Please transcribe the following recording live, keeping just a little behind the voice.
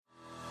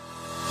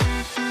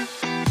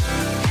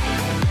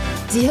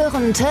Sie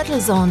hören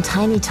Turtlezone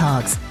Tiny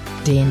Talks,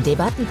 den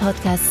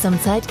Debattenpodcast zum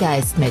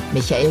Zeitgeist mit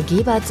Michael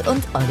Gebert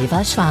und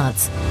Oliver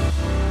Schwarz.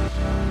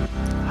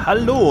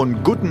 Hallo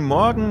und guten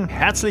Morgen,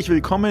 herzlich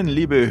willkommen,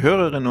 liebe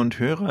Hörerinnen und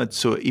Hörer,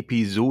 zur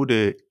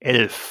Episode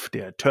 11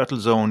 der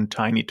Turtlezone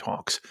Tiny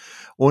Talks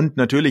und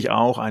natürlich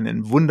auch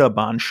einen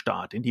wunderbaren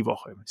Start in die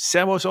Woche.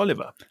 Servus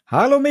Oliver.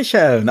 Hallo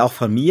Michael und auch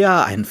von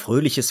mir ein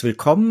fröhliches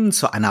Willkommen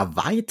zu einer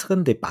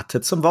weiteren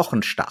Debatte zum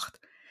Wochenstart.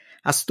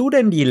 Hast du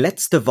denn die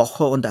letzte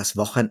Woche und das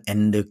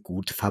Wochenende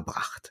gut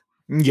verbracht?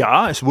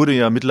 Ja, es wurde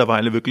ja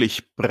mittlerweile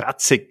wirklich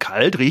bratzig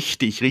kalt,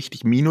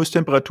 richtig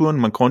Minustemperaturen.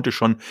 Man konnte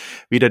schon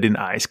wieder den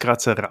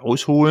Eiskratzer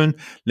rausholen.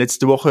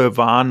 Letzte Woche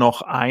war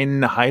noch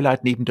ein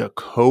Highlight neben der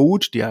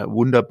Code, der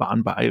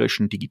wunderbaren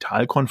bayerischen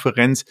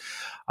Digitalkonferenz,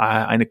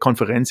 eine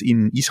Konferenz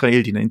in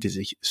Israel, die nannte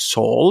sich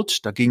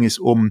SALT. Da ging es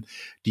um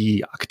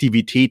die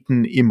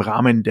Aktivitäten im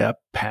Rahmen der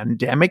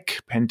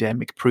Pandemic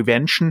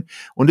Prevention.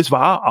 Und es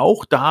war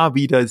auch da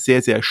wieder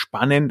sehr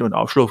spannend und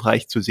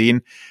aufschlussreich zu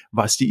sehen,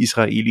 was die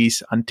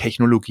Israelis an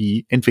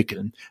Technologie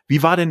entwickeln.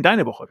 Wie war denn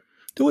deine Woche?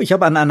 Du, ich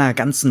habe an einer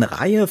ganzen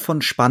Reihe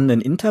von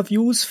spannenden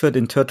Interviews für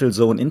den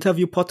Turtlezone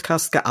Interview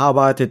Podcast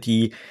gearbeitet,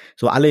 die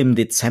so alle im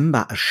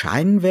Dezember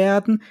erscheinen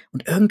werden.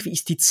 Und irgendwie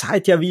ist die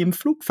Zeit ja wie im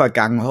Flug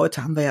vergangen.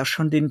 Heute haben wir ja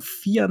schon den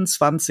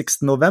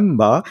 24.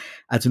 November,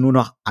 also nur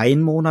noch ein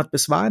Monat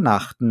bis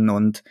Weihnachten.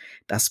 Und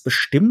das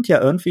bestimmt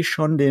ja irgendwie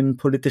schon den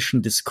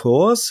politischen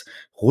Diskurs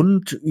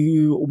rund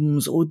um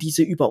so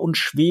diese über uns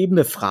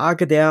schwebende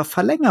Frage der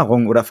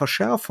Verlängerung oder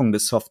Verschärfung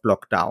des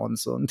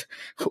Soft-Lockdowns. Und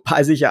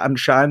wobei sich ja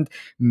anscheinend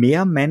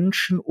mehr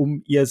Menschen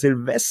um ihr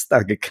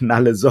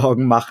Silvestergeknalle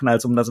Sorgen machen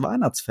als um das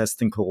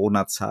Weihnachtsfest in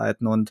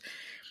Corona-Zeiten. Und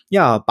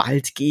ja,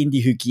 bald gehen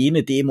die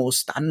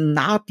Hygienedemos dann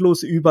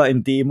nahtlos über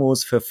in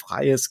Demos für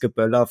freies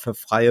Geböller, für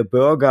freie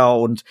Bürger,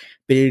 und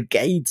Bill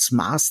Gates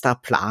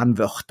Masterplan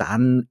wird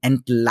dann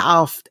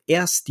entlarvt.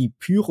 Erst die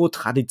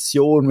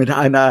Pyro-Tradition mit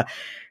einer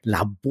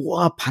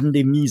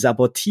Laborpandemie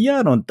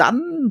sabotieren und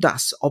dann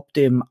das ob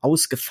dem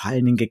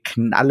ausgefallenen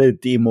Geknalle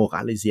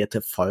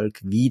demoralisierte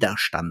Volk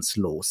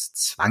widerstandslos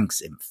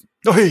zwangsimpfen.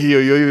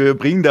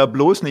 Bring da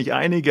bloß nicht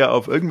einige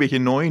auf irgendwelche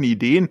neuen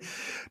Ideen.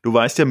 Du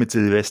weißt ja, mit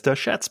Silvester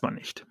scherzt man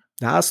nicht.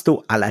 Da hast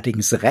du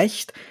allerdings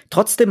recht.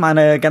 Trotzdem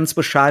eine ganz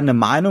bescheidene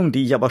Meinung,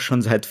 die ich aber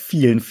schon seit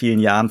vielen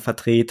Jahren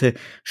vertrete.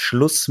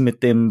 Schluss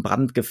mit dem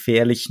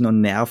brandgefährlichen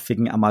und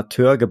nervigen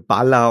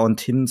Amateurgeballer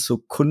und hin zu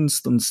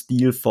kunst- und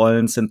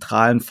stilvollen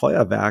zentralen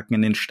Feuerwerken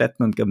in den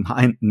Städten und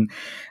Gemeinden.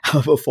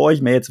 Aber bevor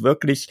ich mir jetzt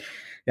wirklich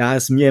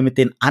es mir mit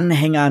den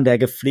Anhängern der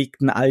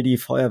gepflegten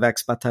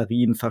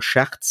Aldi-Feuerwerksbatterien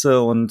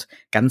verscherze und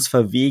ganz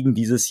verwegen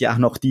dieses Jahr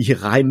noch die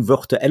rein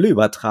virtuelle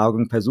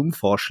Übertragung per Zoom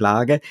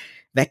vorschlage,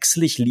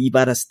 wechsle ich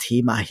lieber das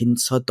Thema hin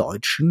zur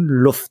deutschen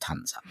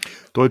Lufthansa.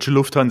 Deutsche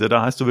Lufthansa,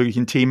 da hast du wirklich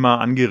ein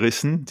Thema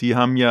angerissen. Die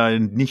haben ja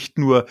nicht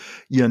nur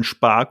ihren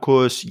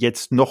Sparkurs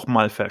jetzt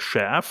nochmal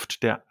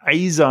verschärft. Der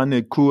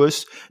eiserne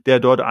Kurs, der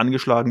dort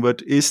angeschlagen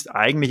wird, ist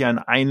eigentlich ein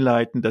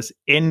Einleiten, das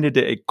Ende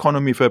der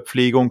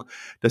Economy-Verpflegung.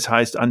 Das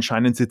heißt,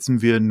 anscheinend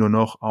sitzen wir nur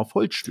noch auf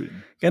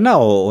Holzstühlen.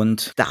 Genau,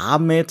 und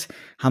damit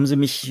haben sie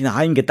mich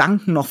in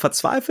Gedanken noch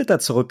verzweifelter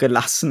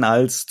zurückgelassen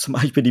als zum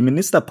Beispiel die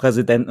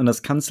Ministerpräsidenten und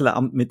das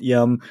Kanzleramt mit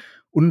ihrem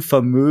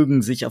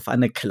Unvermögen, sich auf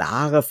eine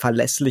klare,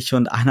 verlässliche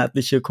und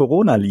einheitliche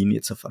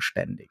Corona-Linie zu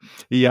verständigen.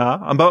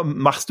 Ja, aber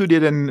machst du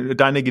dir denn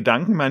deine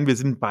Gedanken? Ich meine, wir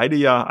sind beide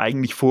ja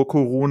eigentlich vor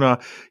Corona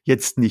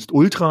jetzt nicht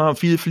ultra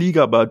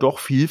Vielflieger, aber doch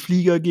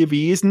Vielflieger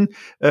gewesen.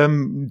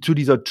 Zu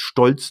dieser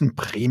stolzen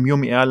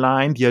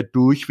Premium-Airline, die ja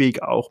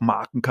durchweg auch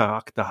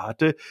Markencharakter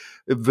hatte,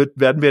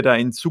 werden wir da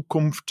in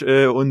Zukunft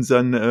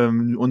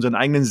unseren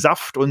eigenen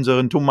Saft,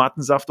 unseren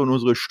Tomatensaft und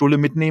unsere Stulle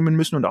mitnehmen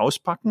müssen und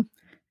auspacken?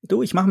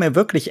 Du, ich mache mir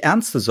wirklich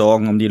ernste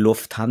Sorgen um die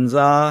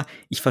Lufthansa.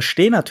 Ich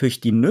verstehe natürlich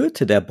die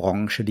Nöte der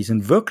Branche, die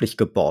sind wirklich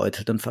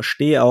gebeutelt, und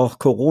verstehe auch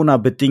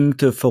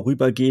Corona-bedingte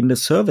vorübergehende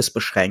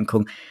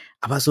Servicebeschränkungen.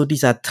 Aber so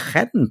dieser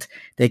Trend,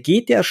 der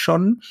geht ja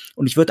schon,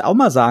 und ich würde auch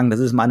mal sagen, das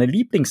ist meine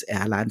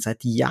Lieblings-Airline,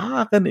 seit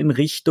Jahren in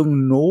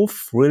Richtung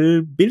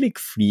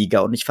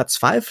No-Frill-Billigflieger. Und ich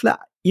verzweifle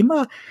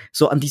immer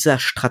so an dieser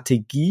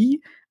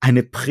Strategie,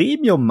 eine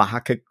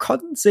Premium-Marke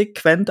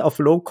konsequent auf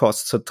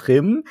Low-Cost zu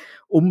trimmen,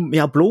 um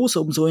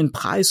so in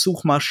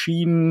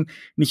Preissuchmaschinen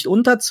nicht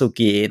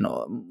unterzugehen.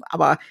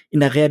 Aber in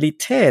der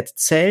Realität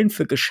zählen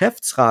für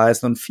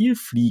Geschäftsreisen und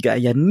Vielflieger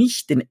ja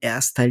nicht in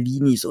erster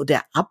Linie so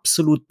der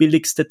absolut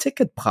billigste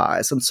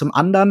Ticketpreis. Und zum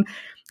anderen,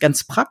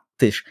 ganz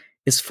praktisch,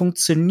 es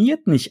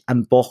funktioniert nicht,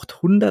 an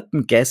Bord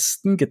hunderten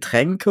Gästen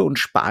Getränke und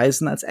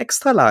Speisen als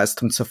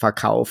Extraleistung zu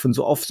verkaufen.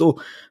 So auf so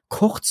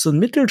Kurz- und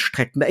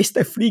Mittelstrecken, da ist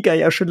der Flieger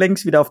ja schon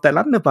längst wieder auf der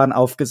Landebahn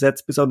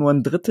aufgesetzt, bis auch nur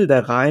ein Drittel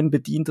der Reihen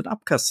bedient und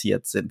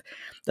abkassiert sind.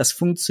 Das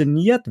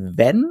funktioniert,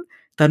 wenn,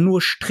 dann nur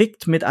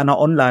strikt mit einer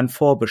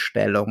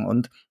Online-Vorbestellung.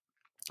 Und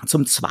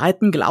zum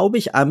Zweiten glaube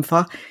ich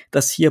einfach,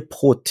 dass hier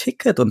pro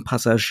Ticket und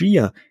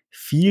Passagier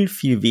viel,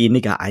 viel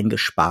weniger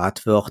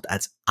eingespart wird,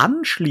 als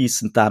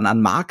anschließend dann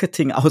an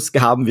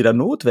Marketingausgaben wieder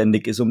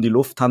notwendig ist, um die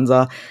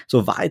Lufthansa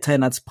so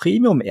weiterhin als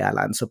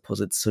Premium-Airline zu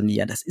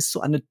positionieren. Das ist so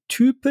eine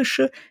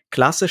typische,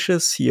 klassische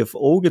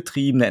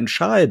CFO-getriebene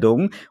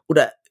Entscheidung.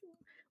 Oder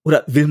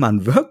will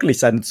man wirklich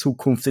seine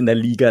Zukunft in der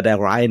Liga der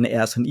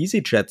Ryanairs und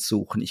EasyJets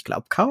suchen? Ich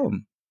glaube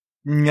kaum.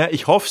 Ja,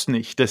 ich hoff's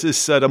nicht. Das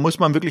ist, da muss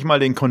man wirklich mal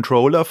den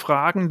Controller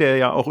fragen, der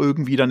ja auch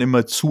irgendwie dann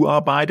immer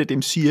zuarbeitet,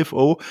 dem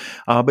CFO.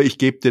 Aber ich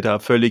gebe dir da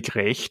völlig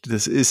recht.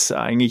 Das ist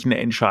eigentlich eine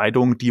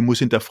Entscheidung, die muss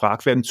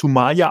hinterfragt werden,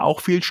 zumal ja auch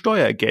viel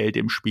Steuergeld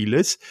im Spiel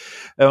ist.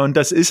 Und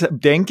das ist,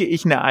 denke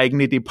ich, eine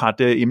eigene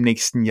Debatte im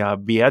nächsten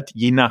Jahr wert,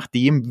 je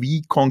nachdem,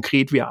 wie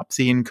konkret wir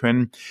absehen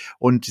können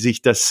und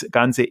sich das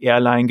ganze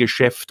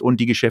Airline-Geschäft und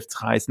die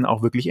Geschäftsreisen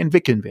auch wirklich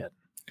entwickeln werden.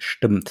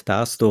 Stimmt,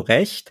 da hast du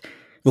recht.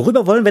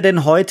 Worüber wollen wir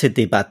denn heute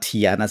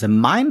debattieren? Also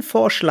mein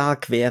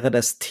Vorschlag wäre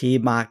das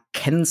Thema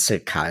Cancel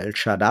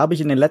Culture. Da habe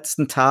ich in den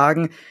letzten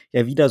Tagen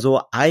ja wieder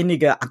so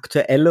einige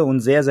aktuelle und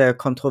sehr, sehr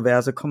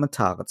kontroverse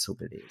Kommentare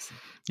zugelesen.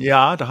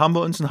 Ja, da haben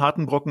wir uns einen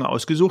harten Brocken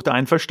ausgesucht,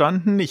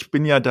 einverstanden. Ich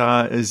bin ja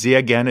da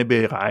sehr gerne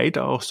bereit,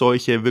 auch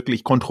solche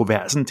wirklich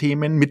kontroversen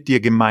Themen mit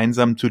dir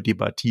gemeinsam zu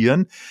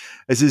debattieren.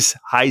 Es ist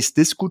heiß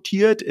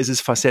diskutiert, es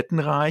ist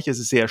facettenreich, es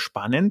ist sehr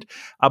spannend.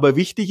 Aber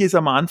wichtig ist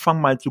am Anfang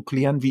mal zu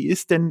klären, wie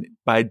ist denn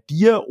bei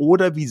dir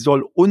oder wie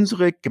soll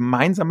unsere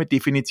gemeinsame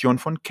Definition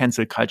von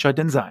Cancel Culture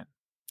denn sein?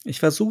 Ich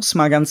versuch's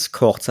mal ganz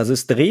kurz. Also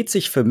es dreht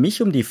sich für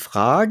mich um die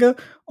Frage,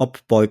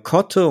 ob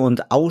Boykotte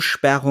und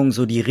Aussperrung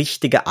so die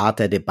richtige Art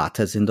der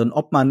Debatte sind und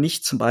ob man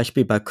nicht zum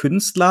Beispiel bei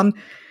Künstlern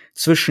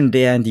zwischen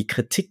der in die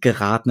Kritik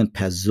geratenen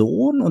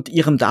Person und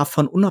ihrem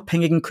davon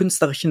unabhängigen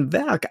künstlerischen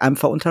Werk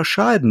einfach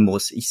unterscheiden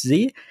muss. Ich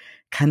sehe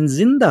keinen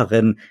Sinn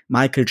darin,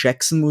 Michael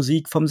Jackson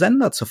Musik vom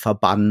Sender zu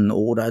verbannen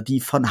oder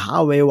die von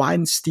Harvey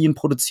Weinstein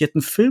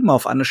produzierten Filme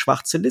auf eine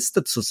schwarze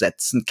Liste zu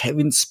setzen,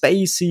 Kevin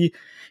Spacey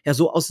ja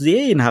so aus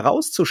Serien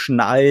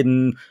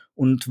herauszuschneiden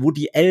und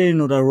Woody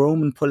Allen oder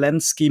Roman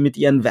Polanski mit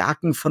ihren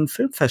Werken von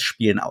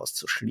Filmfestspielen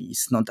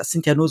auszuschließen. Und das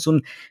sind ja nur so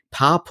ein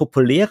paar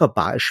populäre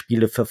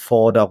Beispiele für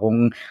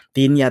Forderungen,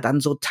 denen ja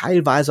dann so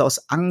teilweise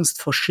aus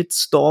Angst vor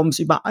Shitstorms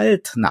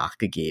überall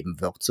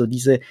nachgegeben wird. So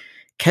diese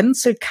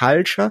Cancel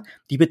Culture,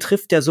 die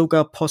betrifft ja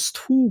sogar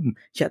posthum,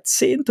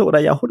 Jahrzehnte oder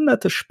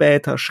Jahrhunderte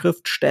später,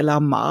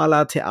 Schriftsteller,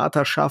 Maler,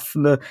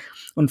 Theaterschaffende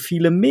und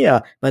viele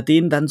mehr, bei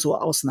denen dann so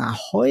aus einer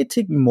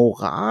heutigen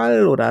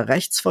Moral oder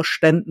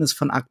Rechtsverständnis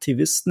von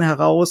Aktivisten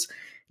heraus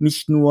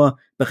nicht nur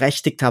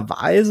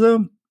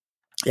berechtigterweise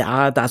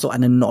ja, da so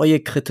eine neue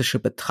kritische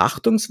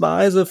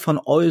Betrachtungsweise von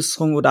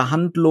Äußerungen oder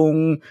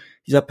Handlungen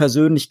dieser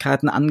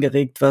Persönlichkeiten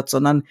angeregt wird,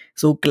 sondern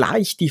so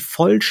gleich die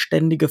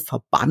vollständige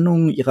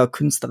Verbannung ihrer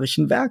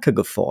künstlerischen Werke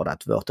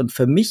gefordert wird. Und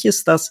für mich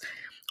ist das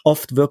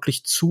oft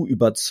wirklich zu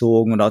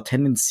überzogen oder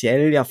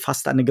tendenziell ja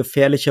fast eine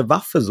gefährliche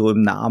Waffe, so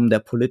im Namen der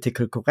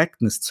Political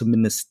Correctness,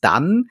 zumindest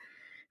dann,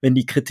 wenn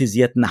die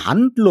kritisierten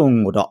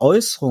Handlungen oder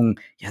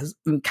Äußerungen ja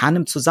in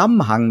keinem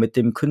Zusammenhang mit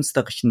dem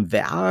künstlerischen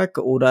Werk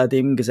oder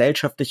dem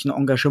gesellschaftlichen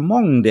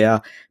Engagement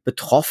der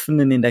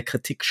betroffenen, in der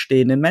Kritik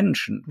stehenden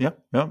Menschen. Ja,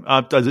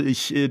 also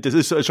das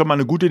ist schon mal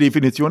eine gute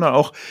Definition,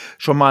 auch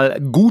schon mal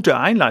gute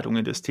Einleitung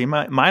in das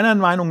Thema. Meiner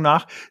Meinung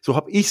nach, so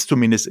habe ich es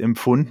zumindest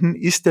empfunden,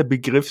 ist der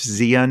Begriff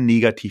sehr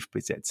negativ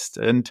besetzt.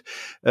 Und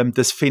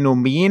das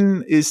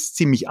Phänomen ist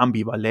ziemlich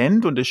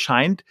ambivalent und es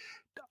scheint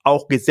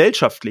auch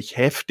gesellschaftlich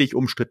heftig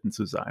umstritten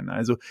zu sein.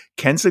 Also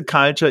Cancel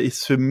Culture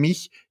ist für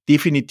mich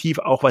definitiv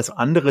auch was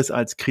anderes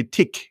als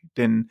Kritik.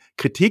 Denn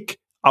Kritik,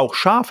 auch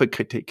scharfe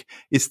Kritik,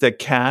 ist der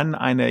Kern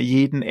einer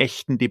jeden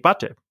echten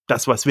Debatte.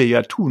 Das, was wir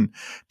ja tun.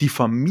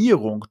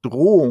 Diffamierung,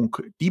 Drohung,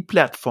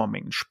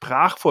 Deplatforming,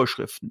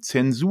 Sprachvorschriften,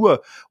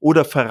 Zensur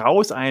oder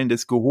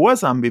vorauseilendes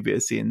Gehorsam, wie wir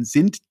es sehen,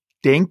 sind,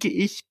 denke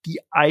ich, die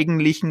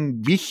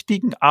eigentlichen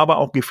wichtigen, aber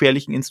auch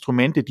gefährlichen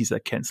Instrumente dieser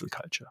Cancel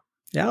Culture.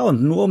 Ja,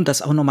 und nur um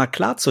das auch nochmal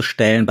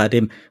klarzustellen, bei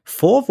dem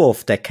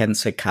Vorwurf der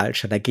Cancel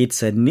Culture, da geht's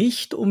ja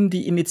nicht um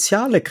die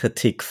initiale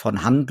Kritik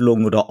von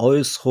Handlungen oder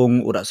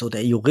Äußerungen oder so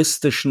der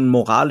juristischen,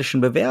 moralischen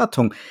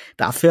Bewertung.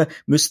 Dafür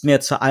müssten wir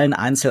zu allen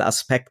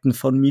Einzelaspekten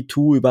von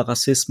MeToo über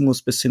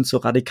Rassismus bis hin zu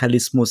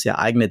Radikalismus ja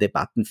eigene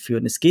Debatten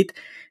führen. Es geht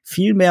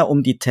vielmehr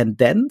um die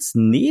Tendenz,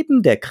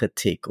 neben der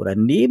Kritik oder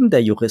neben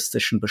der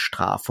juristischen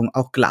Bestrafung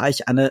auch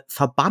gleich eine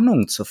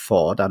Verbannung zu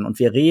fordern. Und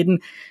wir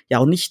reden ja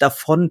auch nicht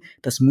davon,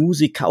 dass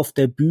Musiker auf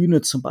der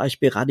Bühne zum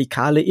Beispiel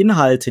radikale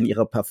Inhalte in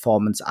ihre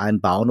Performance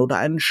einbauen oder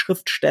ein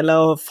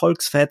Schriftsteller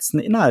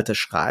volksverhetzende Inhalte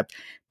schreibt.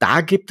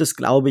 Da gibt es,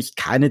 glaube ich,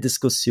 keine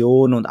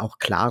Diskussion und auch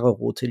klare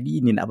rote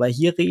Linien. Aber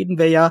hier reden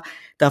wir ja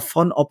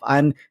davon, ob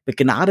ein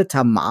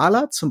begnadeter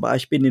Maler zum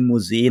Beispiel in den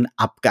Museen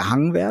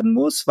abgehangen werden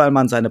muss, weil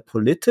man seine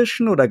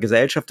politischen oder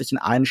gesellschaftlichen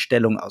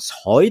Einstellungen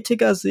aus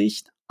heutiger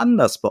Sicht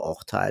anders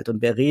beurteilt.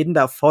 Und wir reden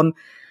davon,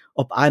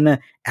 ob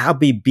eine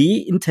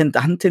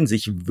RBB-Intendantin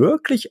sich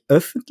wirklich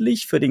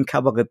öffentlich für den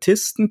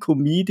Kabarettisten,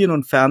 Comedian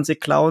und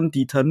Fernsehclown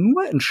Dieter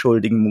Nuhr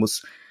entschuldigen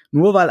muss,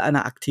 nur weil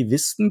eine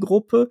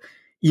Aktivistengruppe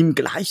ihm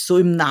gleich so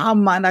im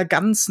Namen einer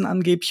ganzen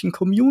angeblichen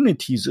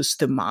Community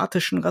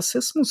systematischen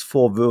Rassismus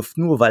vorwirft,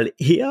 nur weil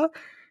er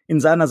in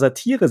seiner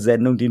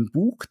Satiresendung den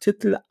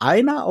Buchtitel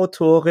einer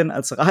Autorin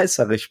als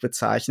reißerisch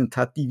bezeichnet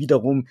hat, die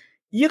wiederum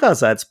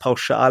ihrerseits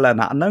pauschal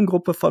einer anderen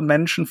Gruppe von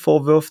Menschen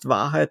vorwirft,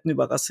 Wahrheiten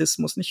über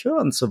Rassismus nicht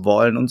hören zu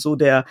wollen. Und so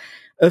der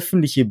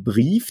öffentliche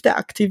Brief der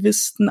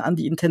Aktivisten an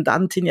die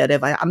Intendantin, ja,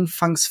 der war ja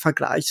anfangs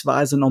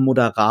vergleichsweise noch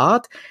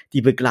moderat.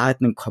 Die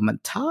begleitenden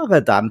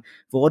Kommentare dann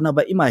wurden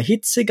aber immer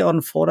hitziger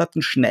und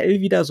forderten schnell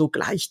wieder so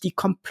gleich die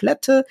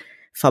komplette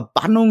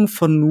Verbannung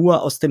von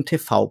Nur aus dem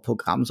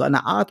TV-Programm. So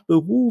eine Art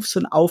Berufs-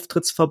 und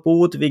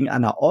Auftrittsverbot wegen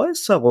einer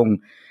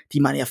Äußerung, die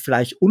man ja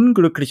vielleicht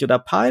unglücklich oder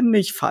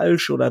peinlich,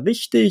 falsch oder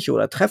richtig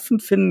oder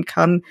treffend finden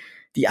kann,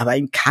 die aber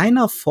in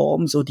keiner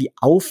Form so die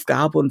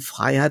Aufgabe und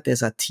Freiheit der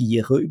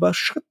Satire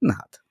überschritten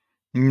hat.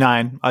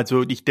 Nein,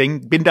 also ich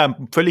bin da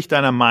völlig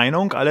deiner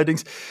Meinung.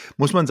 Allerdings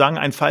muss man sagen,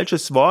 ein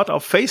falsches Wort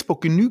auf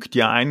Facebook genügt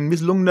ja. Ein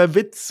misslungener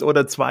Witz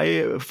oder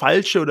 2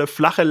 falsche oder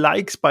flache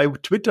Likes bei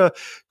Twitter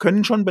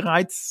können schon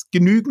bereits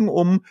genügen,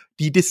 um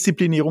die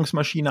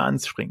Disziplinierungsmaschine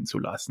anspringen zu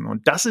lassen.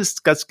 Und das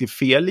ist das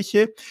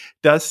Gefährliche,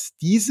 dass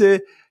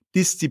diese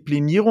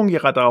Disziplinierung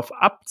ja darauf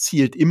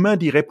abzielt, immer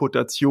die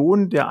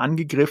Reputation der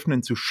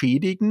Angegriffenen zu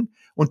schädigen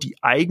und die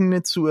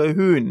eigene zu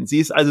erhöhen. Sie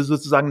ist also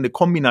sozusagen eine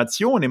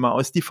Kombination immer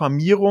aus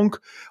Diffamierung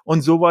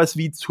und sowas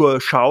wie zur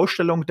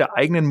Schaustellung der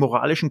eigenen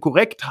moralischen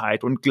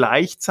Korrektheit und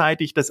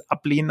gleichzeitig das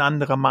Ablehnen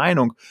anderer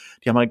Meinung.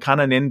 Die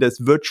Amerikaner nennen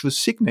das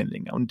Virtuous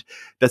Signaling. Und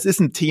das ist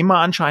ein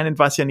Thema anscheinend,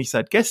 was ja nicht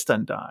seit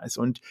gestern da ist.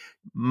 Und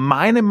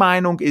meine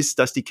Meinung ist,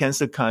 dass die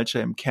Cancel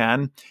Culture im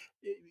Kern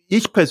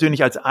ich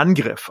persönlich als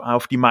Angriff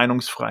auf die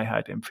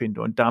Meinungsfreiheit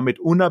empfinde und damit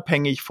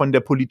unabhängig von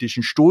der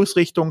politischen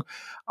Stoßrichtung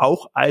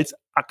auch als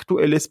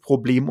aktuelles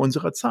Problem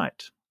unserer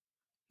Zeit.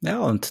 Ja,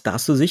 und da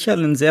hast du sicher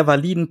einen sehr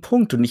validen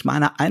Punkt. Und ich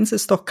meine, eins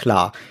ist doch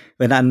klar,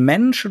 wenn ein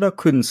Mensch oder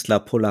Künstler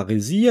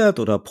polarisiert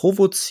oder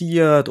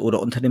provoziert oder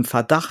unter dem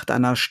Verdacht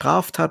einer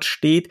Straftat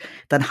steht,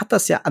 dann hat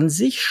das ja an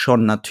sich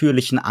schon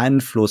natürlichen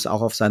Einfluss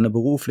auch auf seine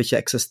berufliche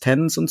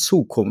Existenz und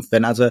Zukunft.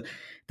 Wenn also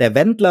der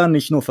Wendler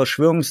nicht nur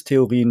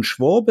Verschwörungstheorien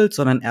schwurbelt,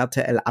 sondern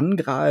RTL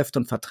angreift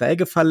und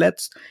Verträge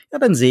verletzt, ja,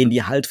 dann sehen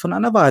die halt von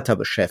einer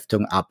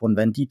Weiterbeschäftigung ab. Und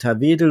wenn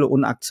Dieter Wedel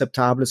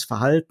unakzeptables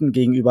Verhalten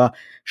gegenüber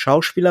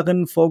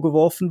Schauspielerinnen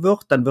vorgeworfen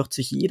wird, dann wird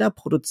sich jeder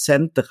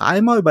Produzent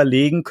dreimal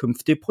überlegen,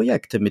 künftige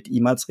Projekte mit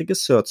ihm als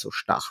Regisseur zu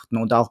starten.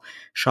 Und auch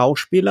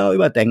Schauspieler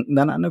überdenken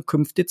dann eine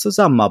künftige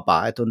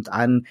Zusammenarbeit. Und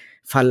ein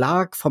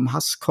Verlag vom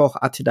Hasskoch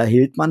Attila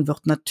Hildmann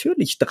wird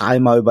natürlich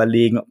dreimal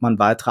überlegen, ob man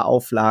weitere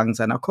Auflagen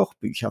seiner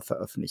Kochbücher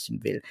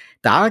veröffentlichen will.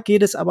 Da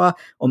geht es aber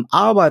um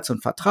Arbeits-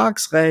 und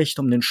Vertragsrecht,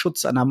 um den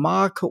Schutz einer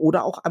Marke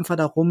oder auch einfach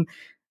darum,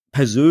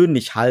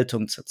 persönlich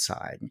Haltung zu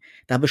zeigen.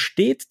 Da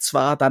besteht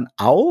zwar dann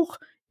auch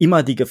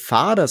immer die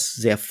Gefahr, dass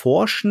sehr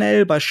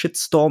vorschnell bei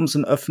Shitstorms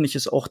ein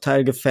öffentliches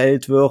Urteil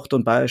gefällt wird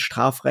und bei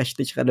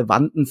strafrechtlich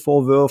relevanten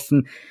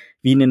Vorwürfen,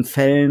 wie in den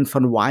Fällen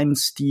von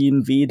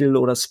Weinstein, Wedel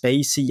oder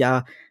Spacey,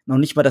 ja noch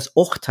nicht mal das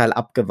Urteil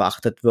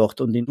abgewartet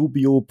wird und den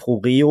Dubio pro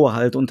reo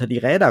halt unter die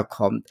Räder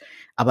kommt.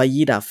 Aber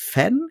jeder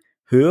Fan,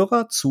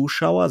 Hörer,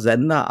 Zuschauer,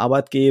 Sender,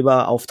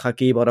 Arbeitgeber,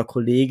 Auftraggeber oder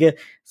Kollege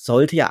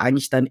sollte ja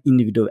eigentlich dann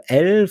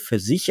individuell für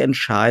sich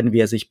entscheiden, wie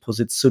er sich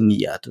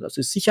positioniert. Das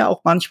ist sicher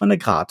auch manchmal eine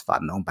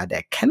Gratwanderung. Bei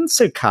der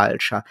Cancel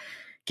Culture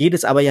geht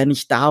es aber ja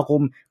nicht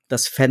darum,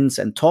 dass Fans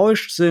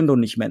enttäuscht sind und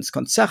nicht mehr ins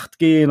Konzert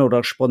gehen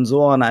oder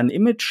Sponsoren einen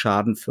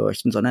Image-Schaden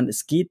fürchten, sondern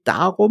es geht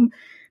darum,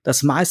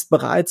 dass meist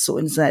bereits so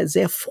in einer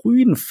sehr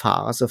frühen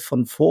Phase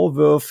von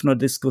Vorwürfen oder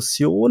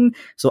Diskussionen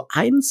so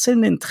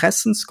einzelne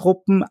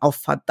Interessensgruppen auf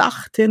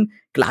Verdacht hin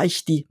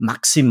gleich die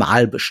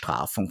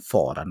Maximalbestrafung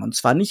fordern. Und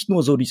zwar nicht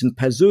nur so diesen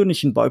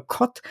persönlichen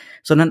Boykott,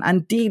 sondern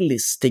ein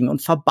Delisting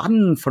und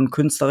Verbannen von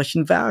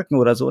künstlerischen Werken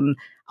oder so ein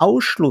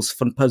Ausschluss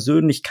von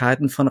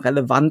Persönlichkeiten von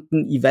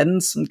relevanten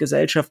Events und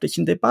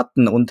gesellschaftlichen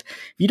Debatten. Und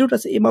wie du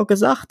das eben auch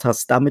gesagt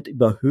hast, damit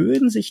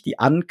überhöhen sich die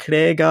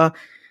Ankläger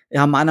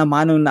ja meiner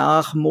Meinung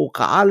nach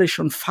moralisch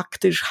und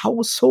faktisch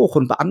haushoch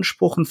und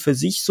beanspruchen für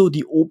sich so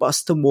die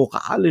oberste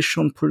moralische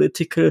und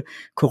Political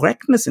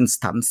Correctness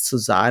Instanz zu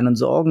sein und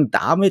sorgen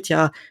damit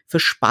ja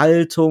für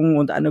Spaltung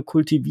und eine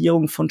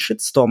Kultivierung von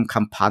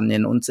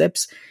Shitstorm-Kampagnen. Und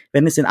selbst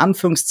wenn es in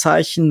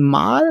Anführungszeichen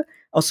mal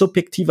aus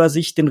subjektiver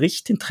Sicht den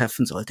Richtigen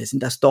treffen sollte,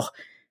 sind das doch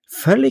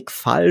völlig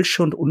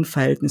falsche und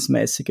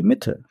unverhältnismäßige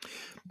Mittel.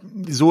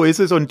 So ist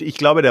es, und ich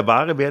glaube, der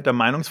wahre Wert der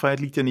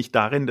Meinungsfreiheit liegt ja nicht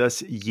darin, dass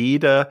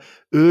jeder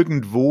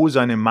irgendwo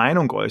seine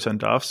Meinung äußern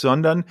darf,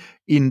 sondern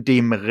in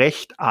dem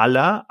Recht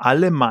aller,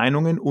 alle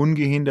Meinungen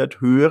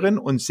ungehindert hören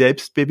und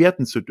selbst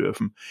bewerten zu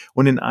dürfen.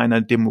 Und in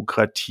einer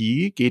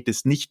Demokratie geht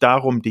es nicht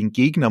darum, den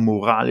Gegner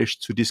moralisch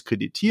zu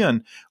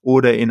diskreditieren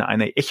oder in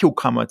eine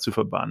Echokammer zu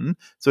verbannen,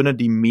 sondern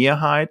die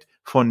Mehrheit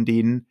von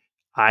den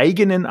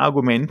eigenen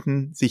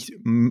Argumenten sich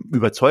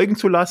überzeugen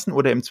zu lassen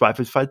oder im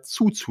Zweifelsfall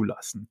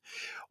zuzulassen.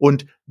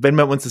 Und wenn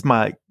wir uns das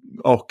mal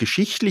auch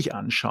geschichtlich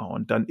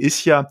anschauen, dann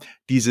ist ja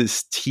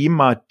dieses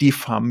Thema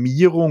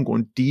Diffamierung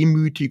und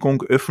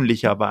Demütigung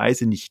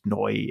öffentlicherweise nicht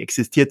neu,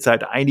 existiert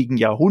seit einigen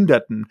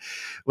Jahrhunderten.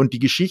 Und die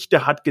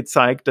Geschichte hat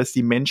gezeigt, dass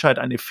die Menschheit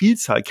eine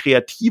Vielzahl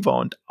kreativer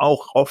und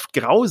auch oft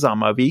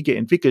grausamer Wege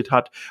entwickelt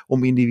hat,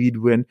 um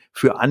Individuen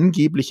für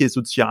angebliche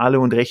soziale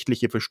und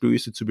rechtliche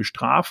Verstöße zu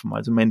bestrafen.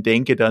 Also man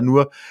denke da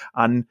nur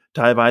an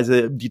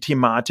teilweise die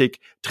Thematik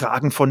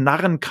Tragen von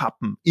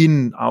Narrenkappen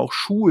in auch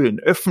Schulen,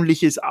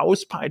 öffentliches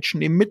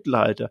Auspeitschen im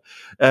Mittelalter.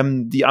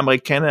 Die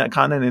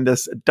Amerikaner nennen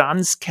das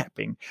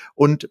Dunce-Capping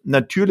und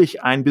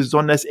natürlich ein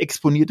besonders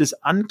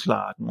exponiertes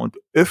Anklagen und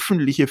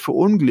öffentliche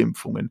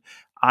Verunglimpfungen.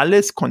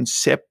 Alles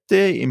Konzepte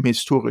im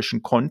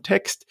historischen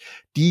Kontext,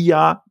 die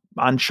ja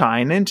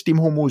anscheinend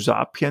dem Homo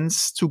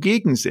sapiens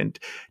zugegen sind.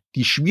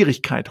 Die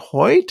Schwierigkeit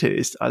heute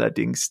ist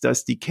allerdings,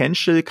 dass die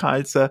Cancel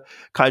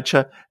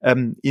Culture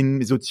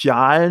im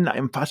sozialen,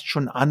 einem fast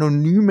schon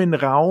anonymen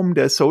Raum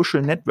der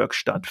Social Networks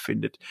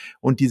stattfindet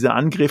und diese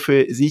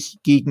Angriffe sich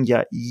gegen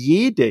ja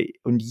jede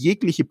und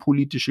jegliche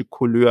politische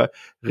Couleur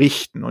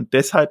richten. Und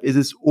deshalb ist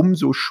es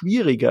umso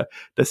schwieriger,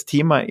 das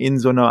Thema in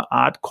so einer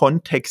Art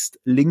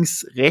Kontext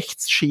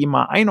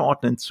Links-Rechts-Schema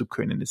einordnen zu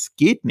können. Es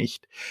geht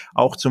nicht.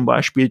 Auch zum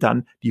Beispiel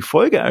dann die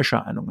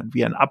Folgeerscheinungen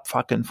wie ein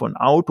Abfackeln von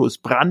Autos,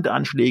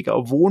 Brandanschläge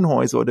auf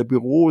Wohnhäuser oder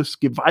Büros,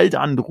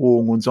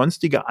 Gewaltandrohungen und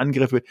sonstige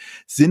Angriffe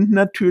sind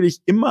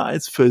natürlich immer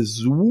als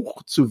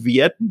Versuch zu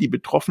werten, die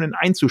Betroffenen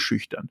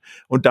einzuschüchtern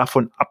und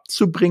davon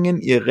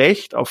abzubringen, ihr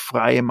Recht auf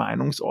freie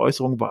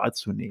Meinungsäußerung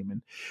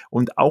wahrzunehmen.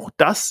 Und auch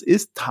das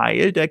ist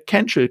Teil der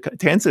Cancel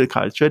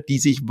Culture, die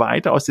sich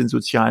weiter aus den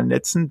sozialen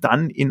Netzen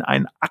dann in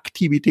ein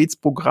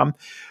Aktivitätsprogramm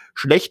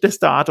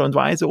schlechtester Art und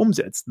Weise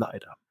umsetzt,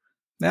 leider.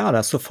 Ja, da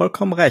hast du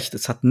vollkommen recht.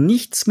 Es hat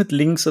nichts mit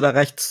links oder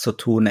rechts zu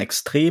tun.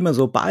 Extreme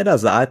so beider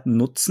Seiten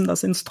nutzen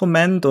das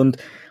Instrument und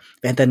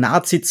während der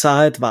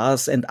Nazi-Zeit war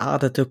es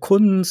entartete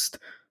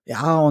Kunst,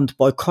 ja, und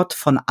Boykott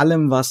von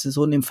allem, was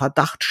so in dem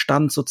Verdacht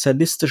stand,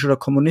 sozialistisch oder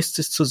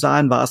kommunistisch zu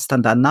sein, war es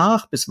dann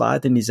danach bis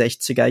weit in die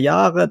 60er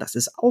Jahre. Das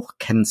ist auch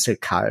Cancel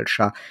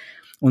Culture.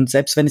 Und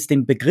selbst wenn es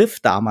den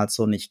Begriff damals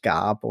so nicht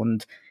gab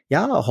und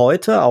ja,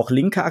 heute auch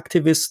linke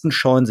Aktivisten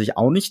scheuen sich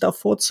auch nicht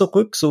davor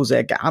zurück, so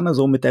sehr gerne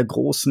so mit der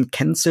großen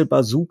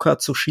Cancel-Bazooka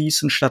zu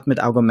schießen, statt mit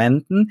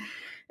Argumenten.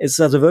 Es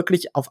ist also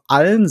wirklich auf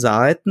allen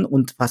Seiten.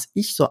 Und was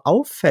ich so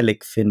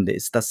auffällig finde,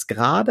 ist, dass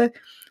gerade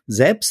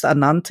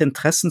selbsternannte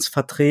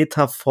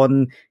Interessensvertreter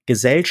von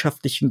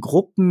gesellschaftlichen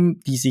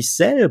Gruppen, die sich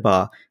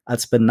selber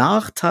als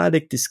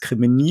benachteiligt,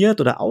 diskriminiert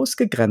oder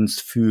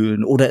ausgegrenzt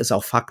fühlen oder es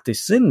auch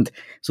faktisch sind,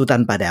 so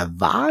dann bei der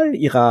Wahl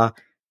ihrer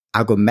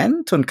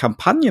Argumente und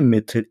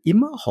Kampagnenmittel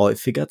immer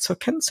häufiger zur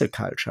Cancel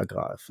Culture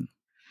greifen.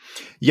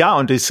 Ja,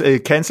 und das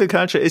Cancel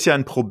Culture ist ja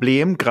ein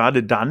Problem,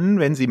 gerade dann,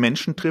 wenn sie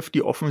Menschen trifft,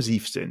 die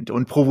offensiv sind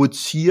und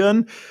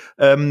provozieren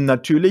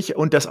natürlich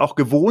und das auch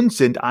gewohnt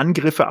sind,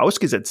 Angriffe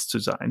ausgesetzt zu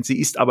sein. Sie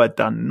ist aber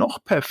dann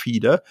noch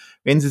perfider,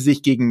 wenn sie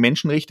sich gegen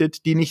Menschen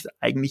richtet, die nicht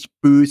eigentlich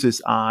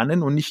Böses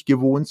ahnen und nicht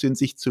gewohnt sind,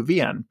 sich zu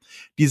wehren.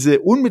 Diese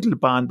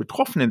unmittelbaren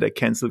Betroffenen der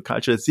Cancel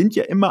Culture sind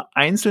ja immer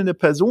einzelne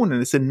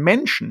Personen. Es sind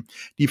Menschen,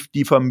 die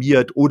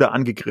diffamiert oder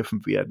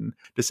angegriffen werden.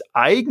 Das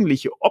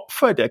eigentliche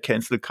Opfer der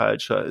Cancel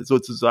Culture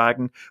sozusagen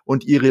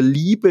und ihre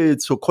Liebe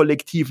zur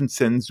kollektiven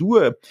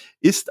Zensur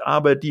ist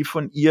aber die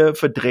von ihr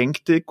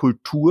verdrängte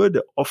Kultur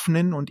der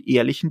offenen und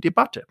ehrlichen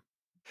Debatte.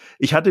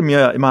 Ich hatte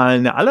mir mal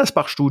eine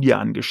Allersbach-Studie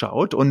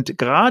angeschaut und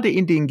gerade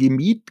in den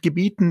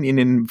Gebieten, in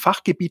den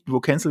Fachgebieten, wo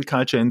Cancel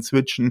Culture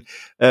inzwischen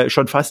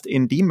schon fast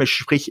endemisch,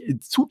 sprich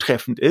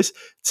zutreffend ist,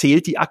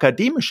 zählt die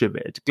akademische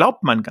Welt.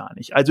 Glaubt man gar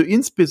nicht. Also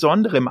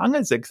insbesondere im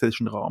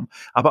angelsächsischen Raum,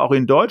 aber auch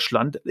in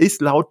Deutschland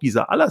ist laut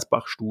dieser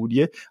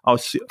Allersbach-Studie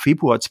aus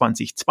Februar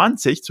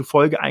 2020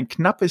 zufolge ein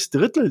knappes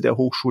Drittel der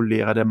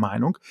Hochschullehrer der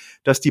Meinung,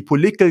 dass die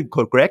Political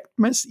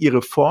Correctness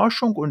ihre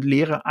Forschung und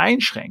Lehre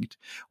einschränkt.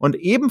 Und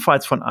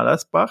ebenfalls von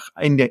Allersbach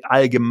in der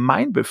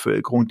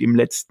Allgemeinbevölkerung im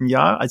letzten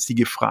Jahr, als sie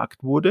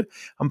gefragt wurde,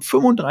 haben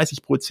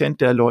 35%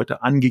 der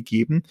Leute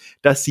angegeben,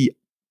 dass sie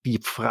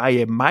die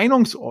freie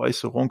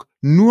Meinungsäußerung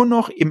nur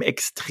noch im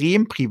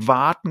extrem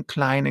privaten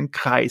kleinen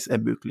Kreis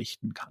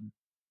ermöglichen kann.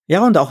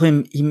 Ja, und auch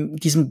in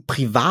diesem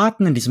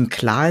Privaten, in diesem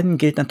Kleinen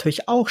gilt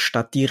natürlich auch,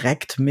 statt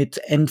direkt mit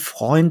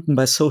Entfreunden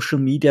bei Social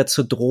Media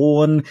zu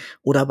drohen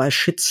oder bei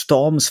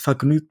Shitstorms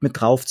vergnügt mit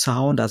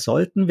draufzuhauen, da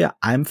sollten wir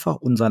einfach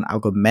unseren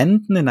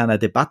Argumenten in einer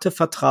Debatte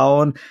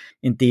vertrauen.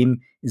 In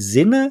dem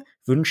Sinne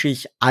wünsche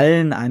ich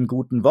allen einen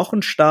guten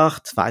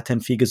Wochenstart,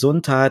 weiterhin viel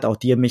Gesundheit, auch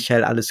dir,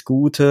 Michael, alles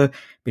Gute.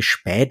 Bis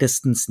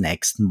spätestens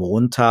nächsten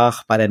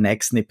Montag bei der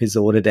nächsten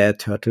Episode der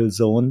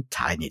Turtlezone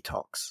Tiny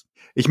Talks.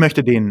 Ich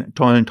möchte den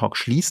tollen Talk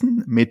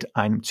schließen mit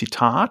einem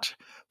Zitat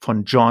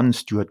von John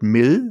Stuart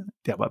Mill,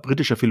 der war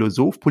britischer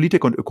Philosoph,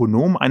 Politiker und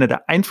Ökonom, einer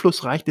der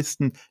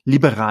einflussreichsten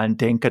liberalen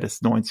Denker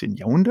des 19.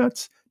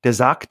 Jahrhunderts, der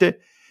sagte,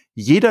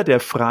 jeder, der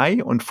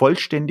frei und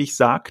vollständig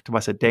sagt,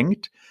 was er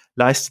denkt,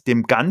 leistet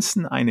dem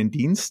Ganzen einen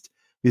Dienst.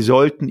 Wir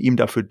sollten ihm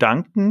dafür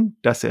danken,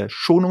 dass er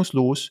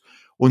schonungslos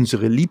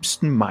unsere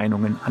liebsten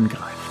Meinungen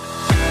angreift.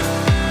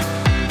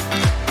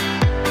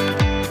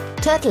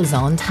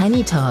 Turtlezone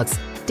Tiny Talks,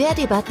 der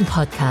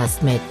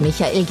Debattenpodcast mit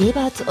Michael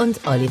Gebert und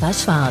Oliver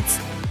Schwarz.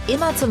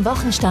 Immer zum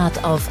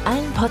Wochenstart auf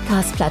allen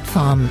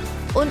Podcast-Plattformen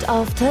und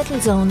auf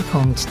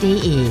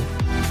turtlezone.de.